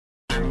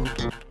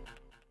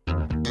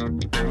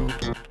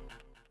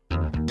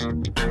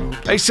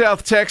Hey,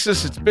 South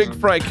Texas, it's Big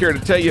Frank here to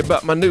tell you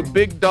about my new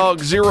Big Dog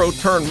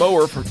zero-turn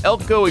mower from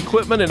Elco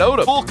Equipment in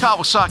Odom. Full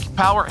Kawasaki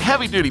power,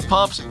 heavy-duty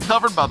pumps, and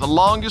covered by the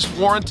longest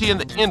warranty in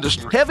the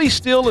industry. Heavy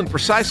steel and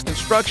precise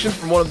construction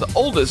from one of the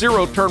oldest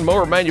zero-turn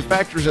mower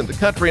manufacturers in the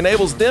country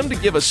enables them to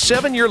give a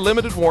 7-year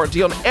limited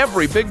warranty on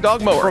every Big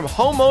Dog mower. From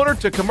homeowner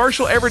to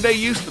commercial everyday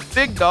use, the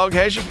Big Dog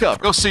has you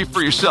covered. Go see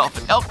for yourself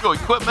at Elco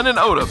Equipment in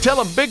Odom.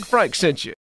 Tell them Big Frank sent you.